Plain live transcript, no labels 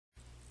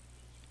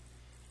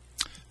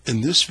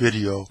In this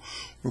video,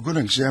 we're going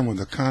to examine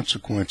the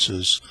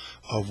consequences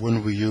of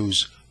when we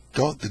use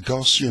the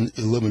Gaussian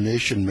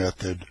elimination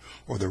method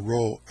or the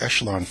row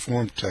echelon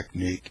form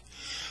technique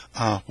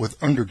with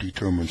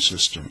underdetermined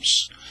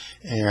systems.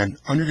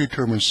 And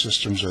underdetermined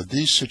systems are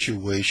these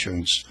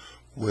situations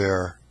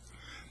where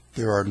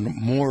there are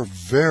more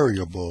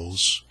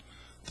variables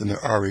than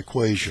there are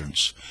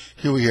equations.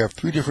 Here we have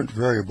three different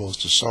variables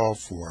to solve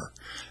for: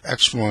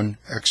 x1,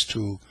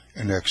 x2,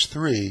 and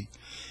x3,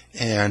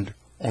 and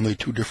only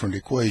two different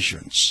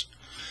equations.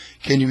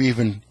 Can you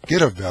even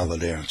get a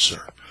valid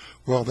answer?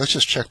 Well, let's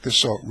just check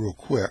this out real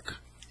quick.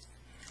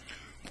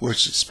 We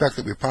suspect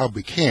that we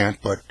probably can't,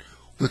 but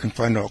we can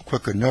find out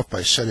quick enough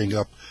by setting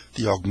up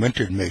the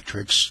augmented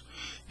matrix.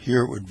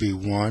 Here it would be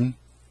 1,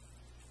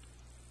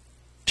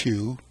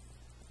 2,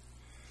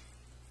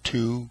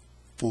 2,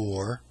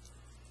 4,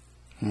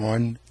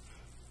 1,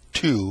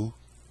 2,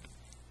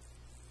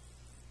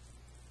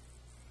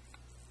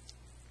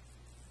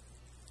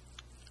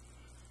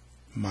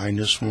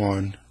 minus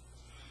 1,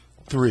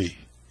 3.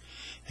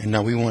 And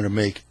now we want to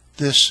make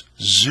this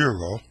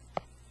 0.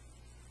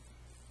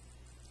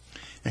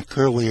 And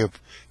clearly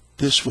if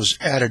this was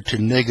added to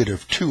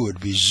negative 2, it would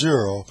be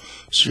 0.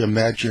 So you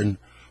imagine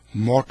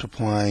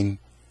multiplying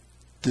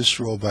this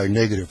row by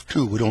negative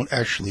 2. We don't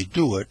actually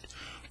do it.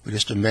 We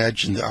just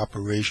imagine the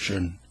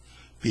operation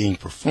being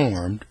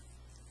performed.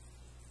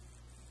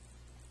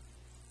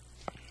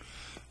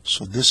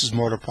 So this is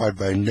multiplied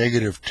by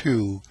negative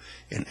 2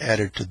 and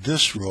added to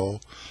this row.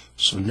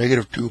 So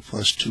negative 2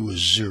 plus 2 is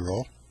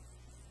 0.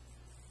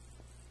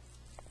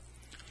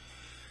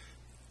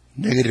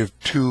 Negative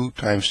 2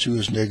 times 2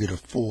 is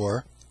negative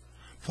 4.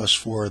 Plus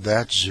 4,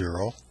 that's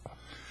 0.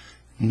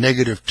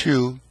 Negative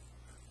 2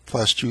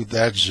 plus 2,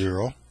 that's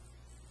 0.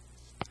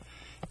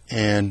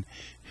 And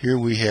here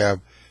we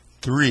have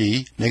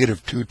 3.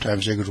 Negative 2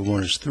 times negative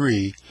 1 is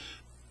 3.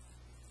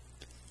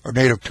 Or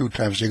negative 2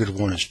 times negative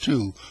 1 is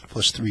 2.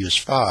 Plus 3 is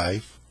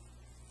 5.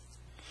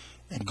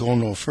 And go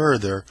no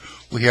further,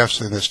 we have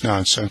something that's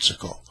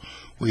nonsensical.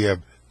 We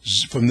have,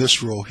 from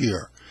this row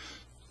here,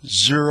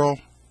 0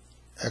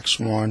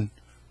 x1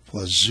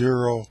 plus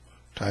 0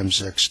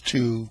 times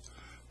x2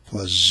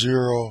 plus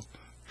 0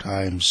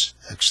 times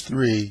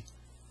x3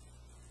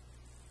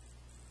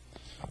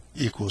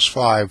 equals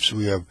 5. So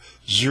we have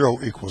 0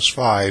 equals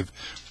 5.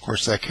 Of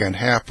course, that can't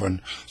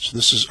happen. So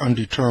this is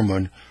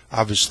undetermined.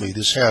 Obviously,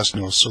 this has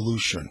no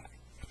solution.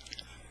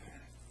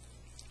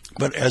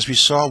 But as we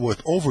saw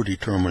with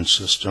overdetermined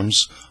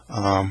systems,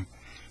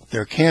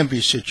 there can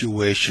be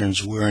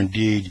situations where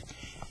indeed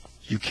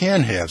you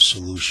can have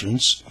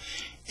solutions.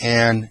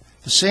 And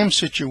the same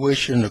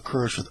situation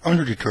occurs with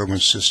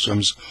underdetermined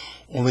systems,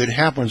 only it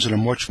happens in a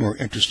much more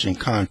interesting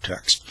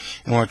context.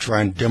 I want to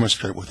try and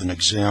demonstrate it with an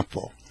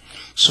example.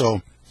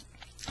 So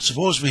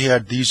suppose we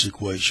had these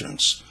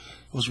equations.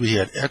 Suppose we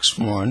had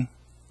x1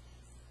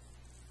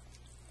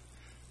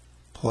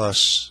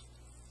 plus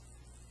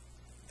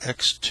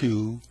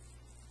x2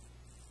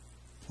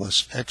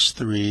 plus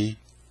x3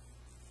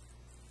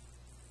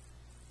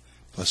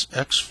 plus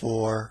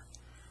x4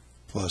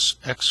 plus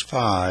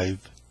x5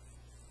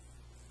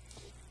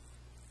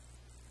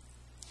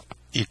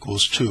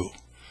 equals 2.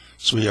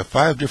 So we have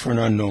 5 different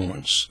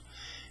unknowns.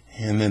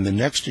 And then the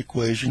next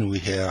equation we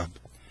have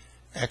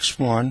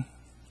x1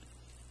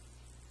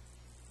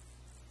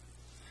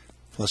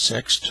 plus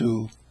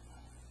x2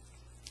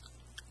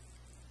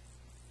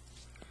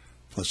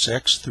 plus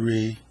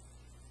x3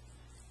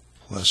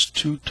 plus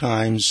 2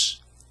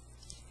 times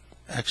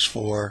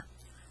x4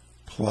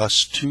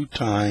 plus 2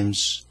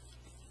 times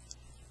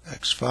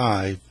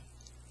x5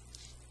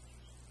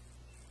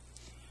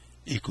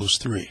 equals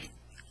 3.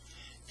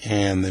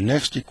 And the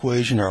next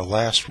equation, our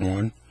last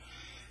one,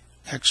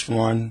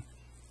 x1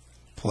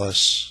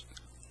 plus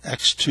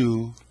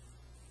x2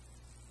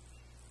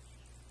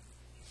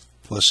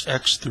 plus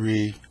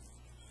x3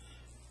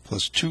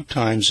 plus 2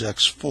 times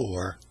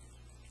x4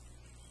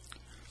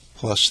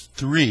 plus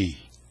 3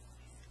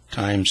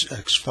 times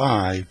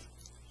x5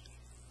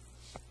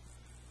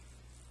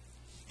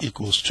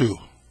 equals 2.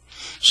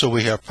 So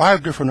we have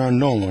 5 different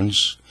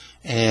unknowns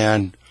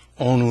and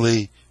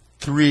only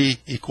 3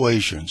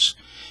 equations.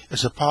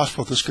 Is it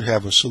possible this could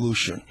have a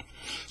solution?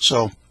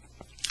 So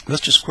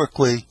let's just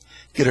quickly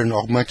get an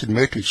augmented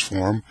matrix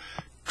form,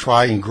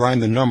 try and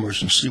grind the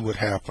numbers and see what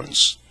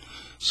happens.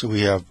 So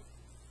we have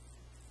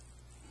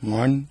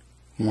 1,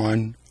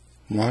 1,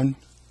 1.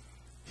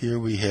 Here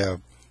we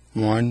have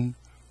 1,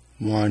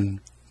 1,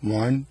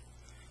 1.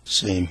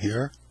 Same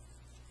here.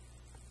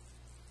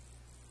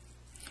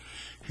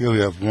 Here we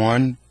have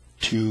 1,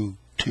 2,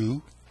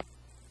 2.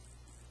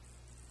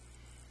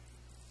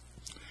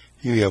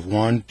 Here we have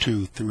 1,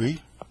 2,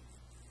 3.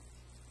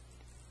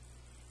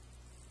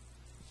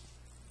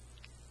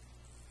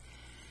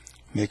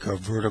 Make our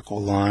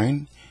vertical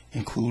line.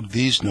 Include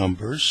these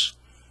numbers.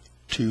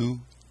 2,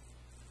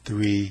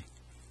 3,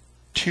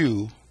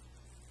 2.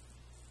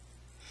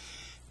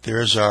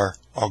 There's our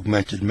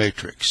augmented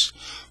matrix.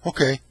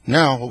 Okay,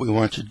 now what we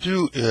want to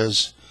do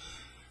is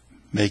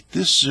make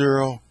this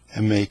 0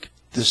 and make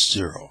this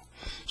 0.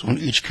 So in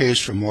each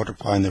case, we're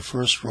multiplying the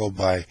first row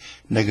by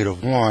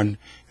 -1,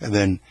 and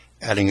then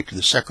adding it to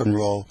the second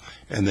row,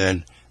 and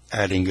then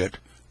adding it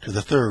to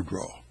the third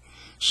row.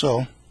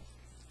 So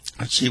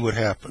let's see what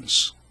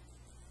happens.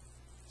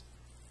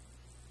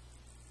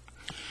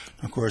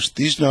 Of course,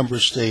 these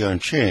numbers stay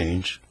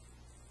unchanged.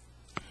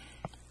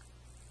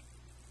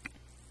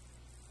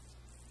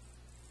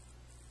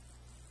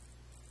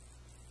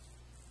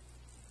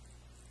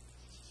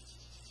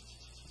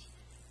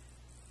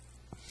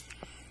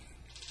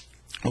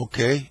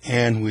 Okay,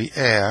 and we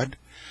add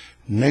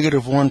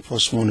 -1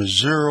 plus 1 is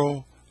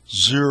 0,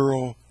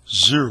 0,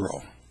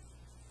 0.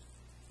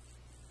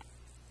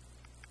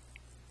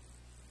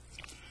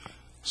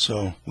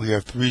 So we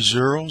have 3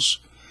 zeros.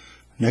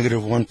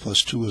 -1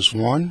 plus 2 is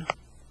 1.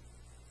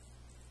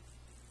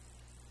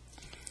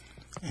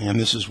 And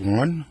this is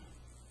 1.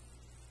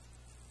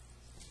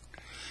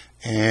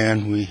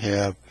 And we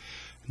have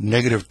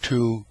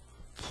 -2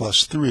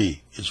 plus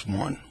 3 is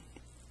 1.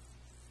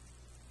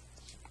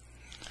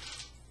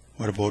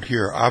 What about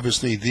here?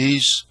 Obviously,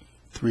 these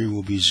 3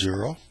 will be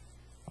 0.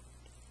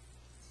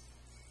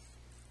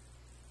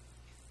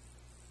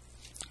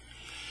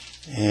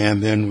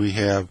 And then we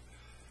have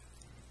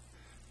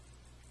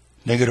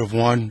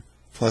 -1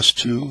 plus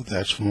 2,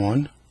 that's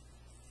 1.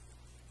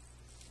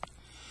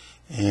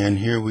 And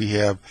here we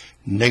have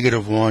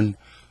 -1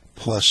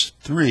 plus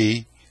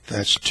 3,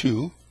 that's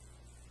 2.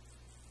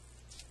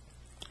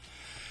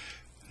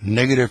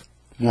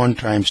 -1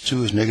 times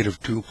 2 is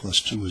 -2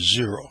 plus 2 is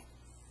 0.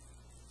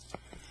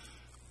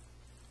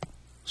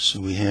 So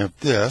we have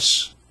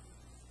this.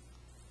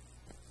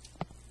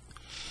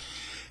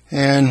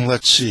 And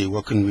let's see,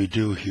 what can we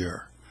do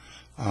here?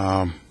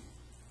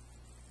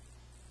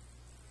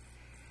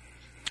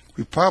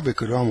 We probably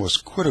could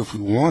almost quit if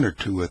we wanted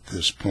to at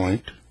this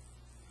point.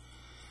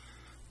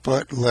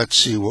 But let's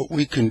see, what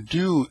we can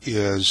do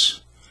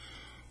is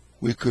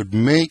we could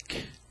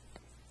make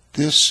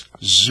this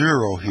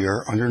 0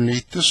 here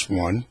underneath this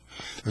one.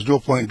 There's no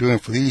point in doing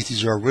it for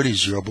these are already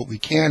 0, but we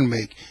can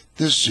make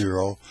this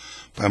 0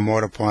 by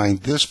multiplying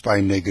this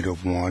by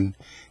 -1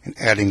 and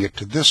adding it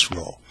to this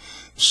row.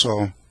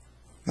 So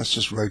let's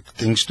just write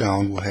things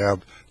down. We'll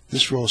have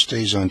this row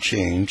stays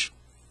unchanged.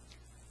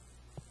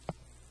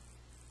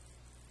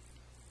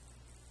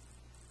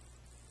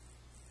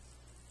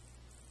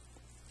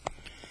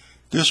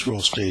 This row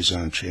stays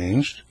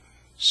unchanged.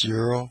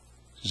 0,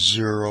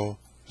 0,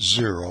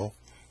 0,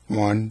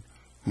 1,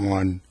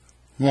 1,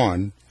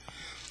 1.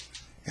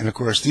 And of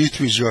course, these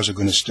 3 zeros are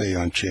going to stay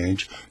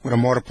unchanged. We're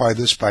going to multiply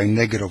this by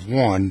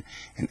 -1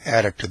 and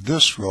add it to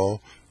this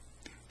row,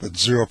 but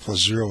 0 plus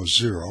 0 is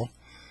 0,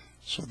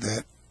 so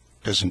that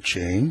doesn't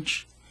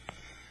change.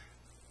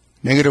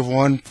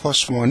 -1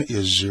 plus 1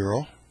 is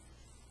 0.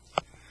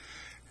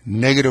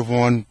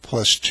 -1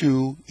 plus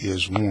 2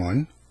 is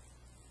 1.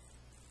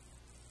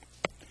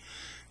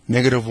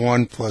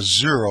 -1 plus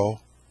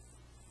 0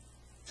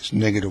 is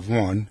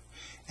 -1,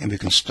 and we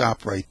can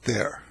stop right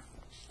there.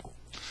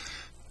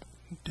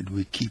 Did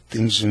we keep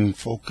things in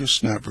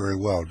focus? Not very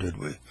well, did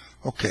we?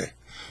 Okay.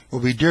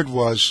 What we did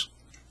was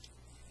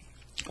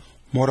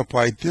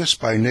multiply this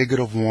by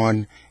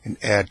 -1 and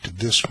add to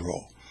this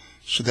row.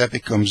 So that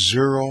becomes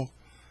 0.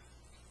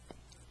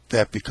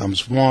 That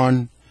becomes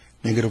 1.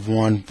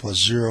 -1 plus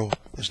 0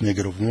 is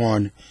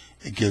 -1.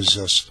 It gives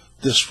us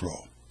this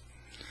row.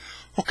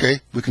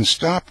 Okay, we can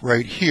stop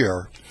right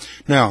here.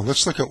 Now,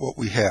 let's look at what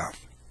we have.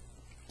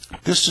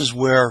 This is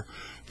where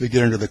we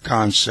get into the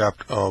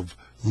concept of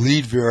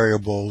lead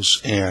variables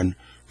and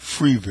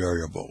free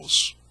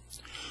variables.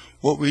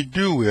 What we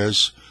do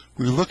is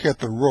we look at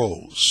the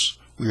rows.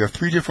 We have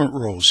 3 different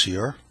rows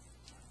here.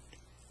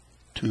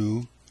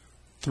 2,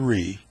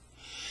 3.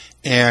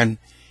 And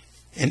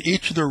in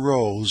each of the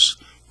rows,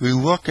 we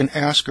look and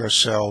ask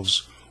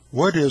ourselves,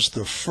 what is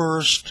the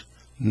first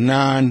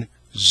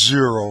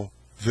non-zero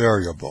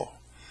variable?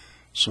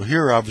 So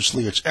here,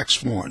 obviously, it's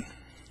x1.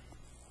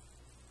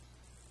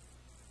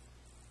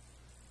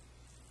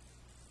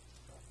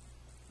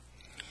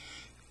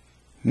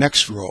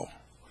 Next row,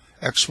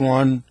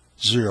 x1,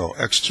 0,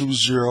 x2,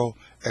 0,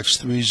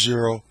 x3,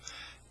 0,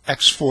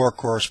 x4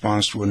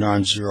 corresponds to a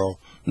non-zero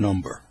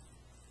number.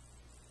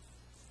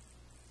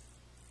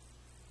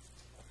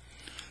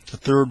 The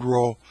third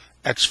row,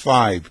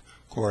 x5,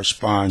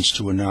 corresponds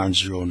to a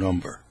non-zero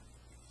number.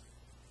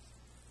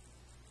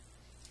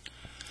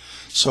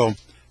 So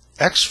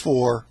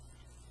x4,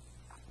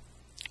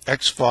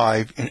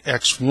 x5, and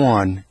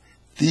x1,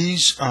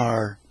 these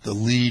are the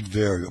lead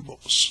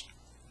variables.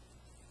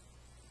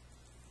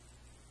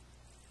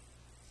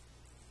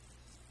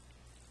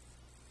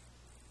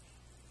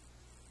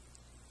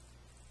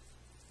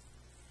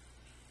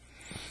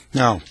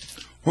 Now,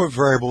 what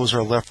variables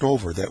are left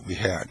over that we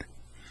had?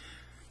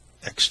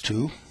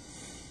 x2,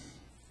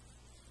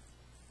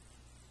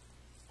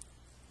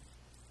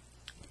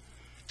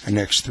 and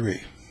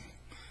x3.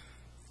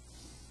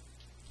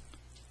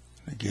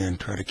 Again,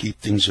 try to keep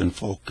things in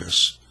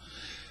focus.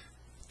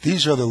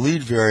 These are the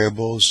lead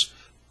variables.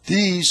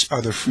 These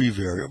are the free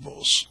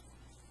variables.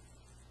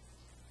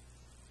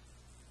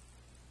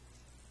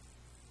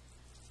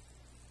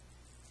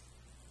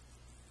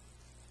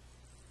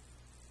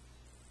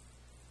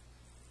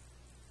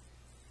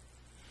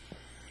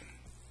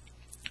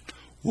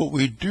 what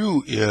we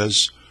do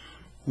is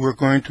we're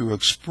going to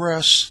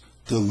express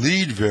the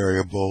lead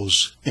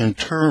variables in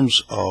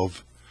terms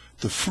of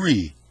the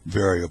free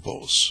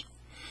variables.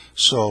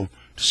 So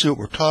to see what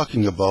we're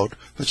talking about,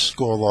 let's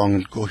go along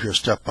and go here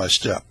step by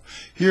step.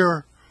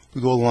 Here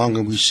we go along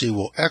and we see,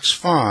 well,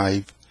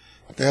 x5,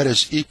 that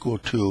is equal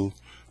to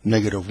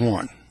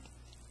 -1.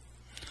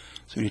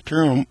 So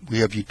we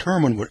have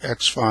determined what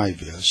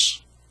x5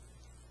 is.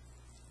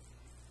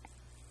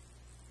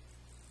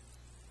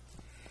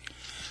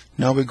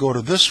 Now we go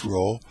to this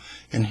row,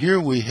 and here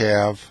we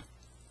have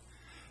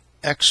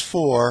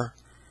x4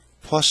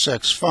 plus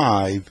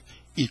x5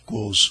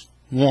 equals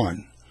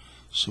 1.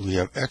 So we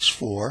have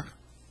x4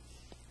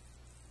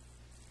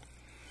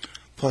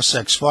 plus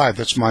x5,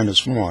 that's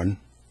 -1.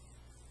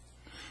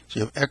 So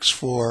you have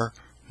x4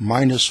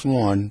 minus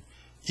 1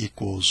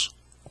 equals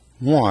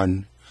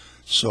 1.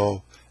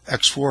 So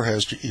x4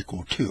 has to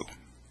equal 2.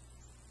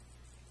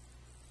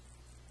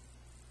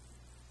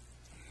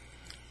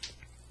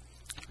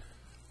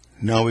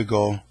 Now we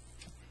go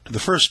to the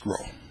first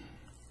row.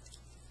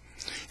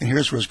 And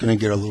here's where it's going to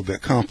get a little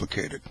bit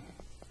complicated.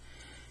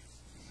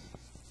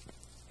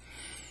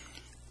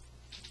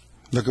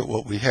 Look at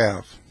what we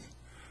have.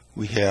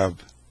 We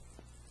have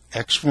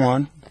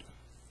x1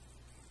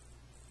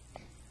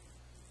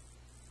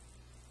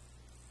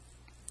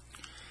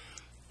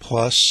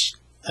 plus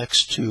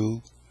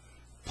x2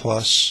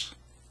 plus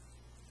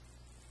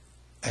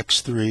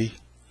x3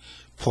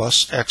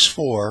 plus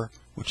x4,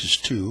 which is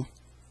 2,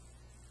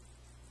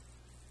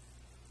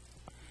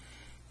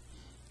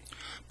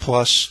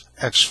 plus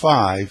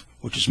x5,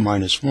 which is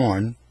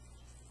 -1,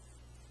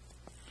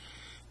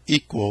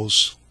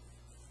 equals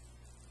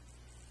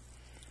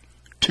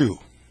 2.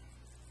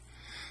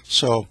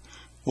 So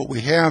what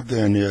we have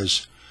then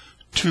is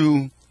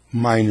 2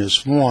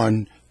 minus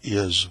 1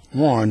 is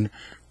 1.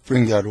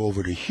 Bring that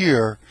over to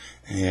here,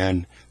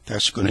 and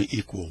that's going to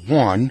equal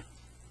 1.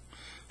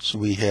 So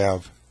we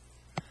have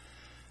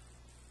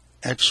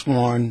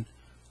x1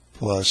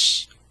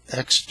 plus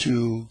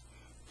x2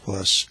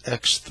 plus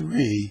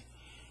x3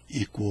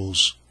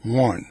 equals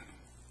 1.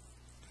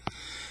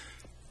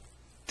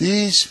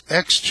 These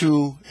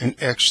x2 and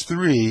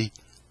x3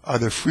 are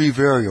the free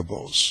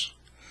variables.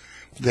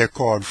 They're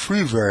called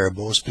free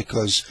variables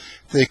because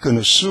they can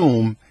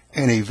assume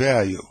any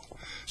value.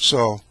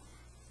 So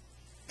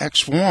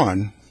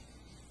x1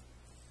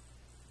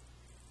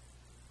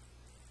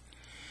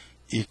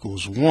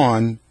 equals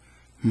 1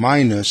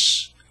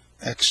 minus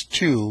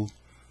x2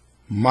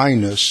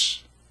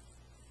 minus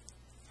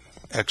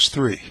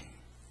x3.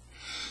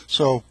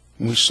 So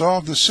when we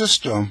solve the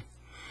system,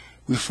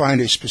 we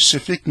find a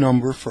specific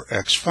number for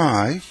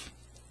x5,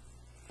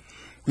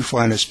 we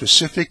find a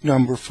specific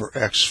number for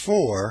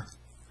x4,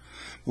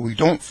 but we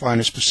don't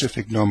find a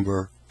specific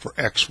number for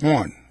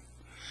x1.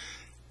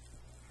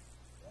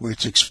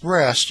 It's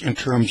expressed in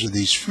terms of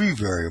these free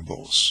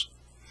variables,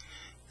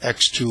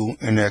 x2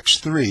 and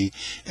x3,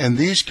 and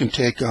these can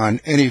take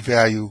on any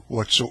value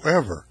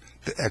whatsoever,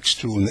 the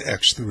x2 and the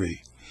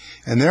x3.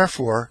 And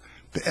therefore,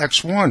 the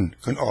x1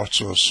 can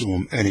also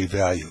assume any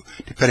value,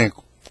 depending,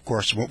 of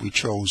course, on what we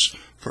chose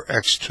for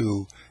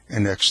x2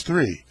 and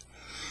x3.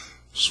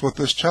 So what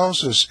this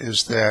tells us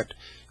is that,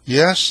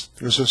 yes,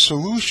 there's a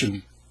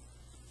solution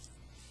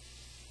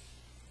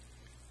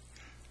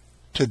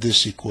to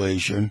this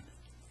equation,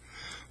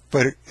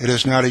 but it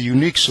is not a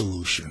unique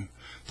solution.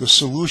 The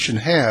solution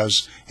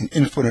has an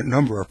infinite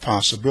number of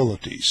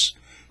possibilities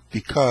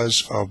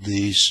because of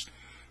these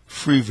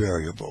free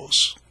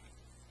variables.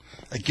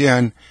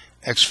 Again,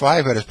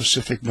 x5 had a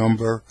specific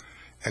number,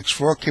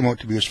 x4 came out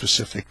to be a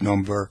specific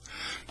number,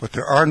 but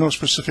there are no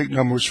specific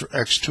numbers for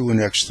x2 and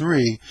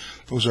x3.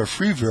 Those are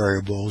free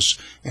variables,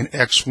 and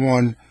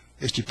x1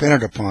 is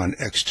dependent upon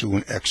x2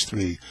 and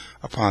x3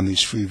 upon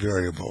these free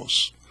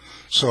variables.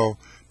 So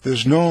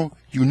there's no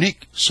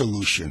unique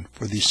solution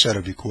for these set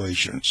of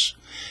equations.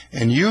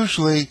 And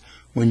usually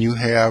when you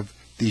have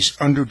these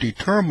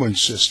underdetermined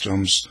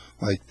systems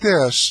like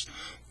this,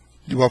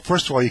 well,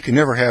 first of all, you can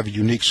never have a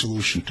unique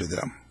solution to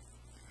them.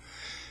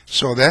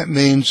 So that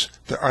means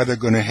they're either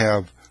going to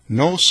have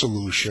no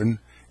solution,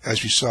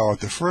 as we saw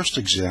at the first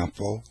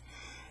example,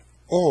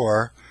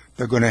 or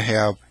they're going to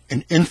have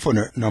an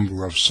infinite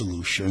number of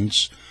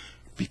solutions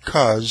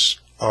because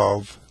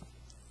of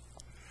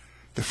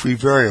the free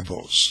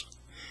variables.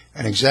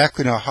 And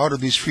exactly now, how do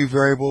these free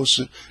variables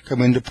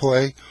come into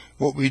play?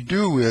 What we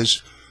do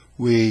is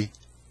we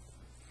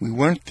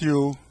went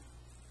through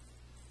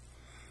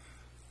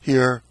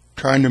here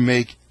trying to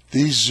make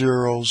these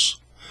zeros.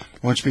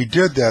 Once we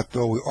did that,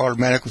 though, we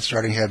automatically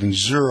started having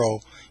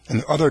 0 in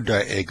the other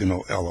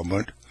diagonal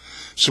element.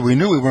 So we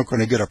knew we weren't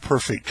going to get a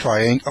perfect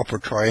upper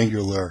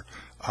triangular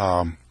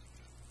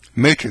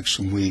matrix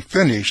when we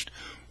finished.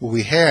 What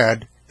we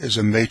had is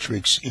a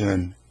matrix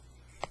in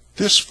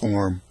this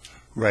form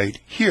right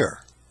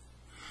here.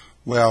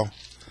 Well,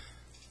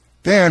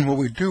 then what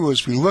we do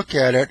is we look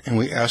at it and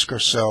we ask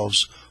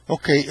ourselves,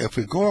 okay, if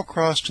we go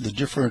across to the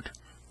different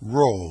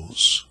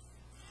rows,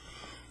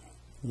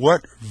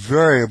 what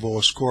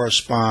variables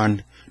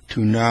correspond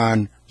to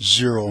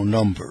non-zero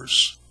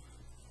numbers.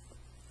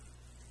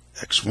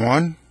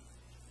 x1,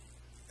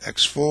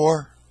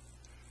 x4,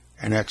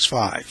 and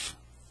x5.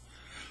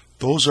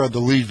 Those are the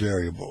lead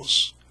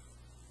variables.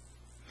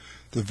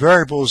 The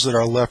variables that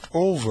are left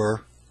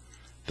over,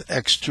 the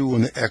x2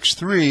 and the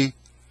x3,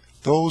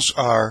 those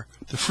are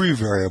the free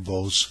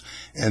variables,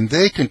 and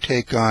they can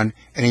take on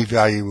any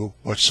value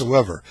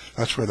whatsoever.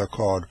 That's why they're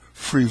called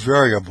free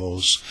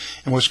variables.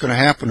 And what's going to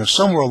happen is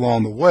somewhere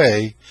along the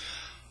way,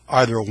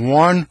 either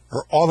one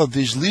or all of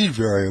these lead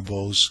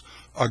variables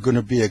are going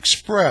to be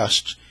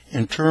expressed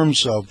in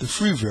terms of the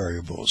free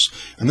variables.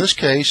 In this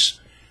case,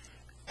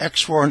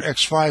 x4 and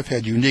x5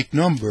 had unique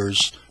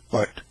numbers,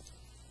 but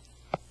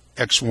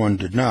x1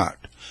 did not.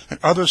 In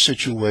other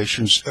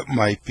situations, it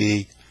might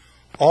be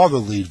all the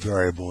lead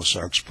variables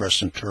are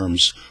expressed in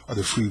terms of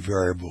the free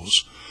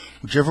variables.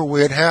 Whichever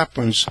way it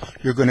happens,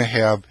 you're going to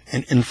have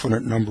an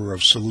infinite number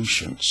of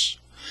solutions.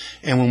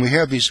 And when we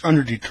have these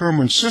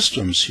underdetermined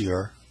systems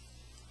here,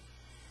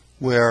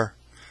 where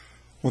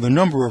the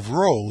number of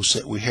rows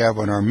that we have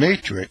on our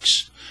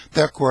matrix,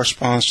 that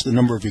corresponds to the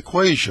number of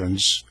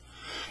equations,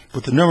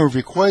 but the number of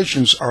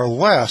equations are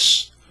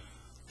less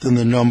than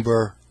the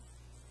number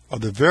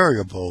of the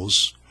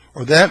variables,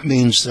 or that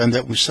means then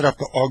that we set up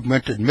the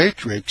augmented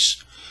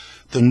matrix,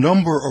 the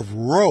number of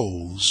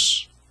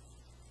rows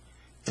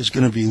is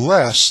going to be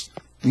less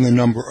than the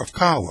number of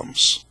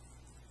columns.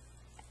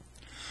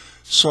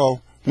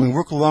 So when we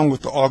work along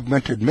with the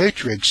augmented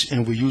matrix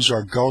and we use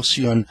our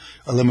Gaussian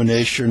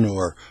elimination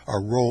or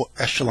our row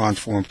echelon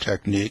form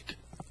technique,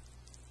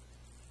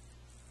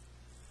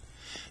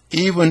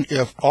 even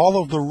if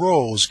all of the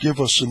rows give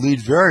us a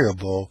lead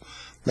variable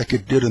like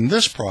it did in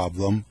this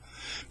problem,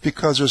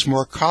 because there's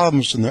more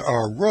columns than there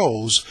are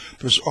rows,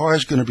 there's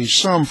always going to be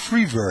some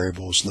free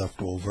variables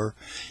left over,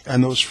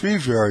 and those free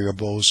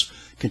variables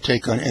can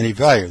take on any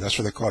value. That's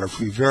why they call it a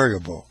free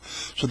variable.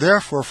 So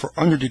therefore, for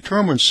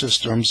underdetermined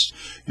systems,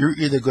 you're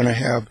either going to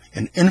have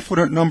an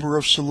infinite number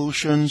of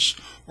solutions,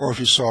 or if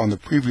you saw in the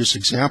previous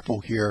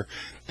example here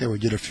that we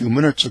did a few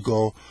minutes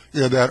ago,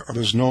 either that or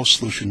there's no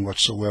solution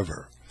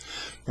whatsoever.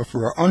 But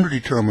for our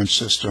underdetermined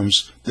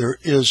systems, there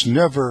is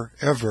never,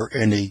 ever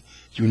any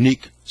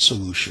unique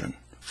solution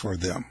for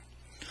them.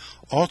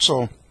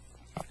 Also,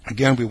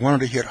 again, we wanted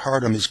to hit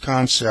hard on this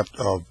concept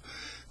of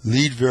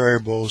lead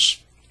variables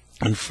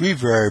and free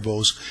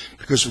variables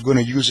because we're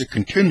going to use it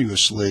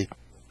continuously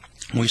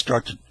when we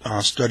start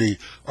to study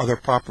other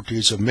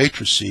properties of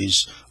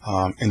matrices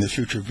in the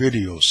future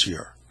videos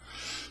here.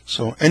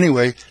 So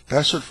anyway,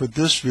 that's it for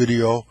this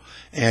video,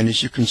 and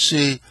as you can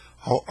see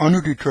how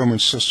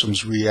underdetermined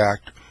systems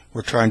react,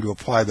 we're trying to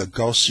apply the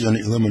Gaussian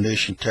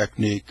elimination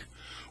technique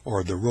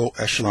or the row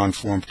echelon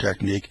form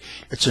technique.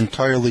 It's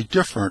entirely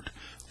different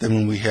than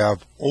when we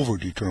have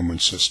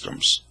overdetermined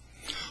systems.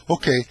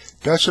 Okay,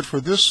 that's it for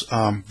this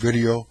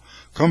video.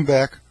 Come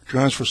back,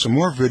 join us for some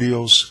more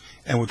videos,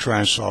 and we'll try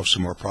and solve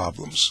some more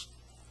problems.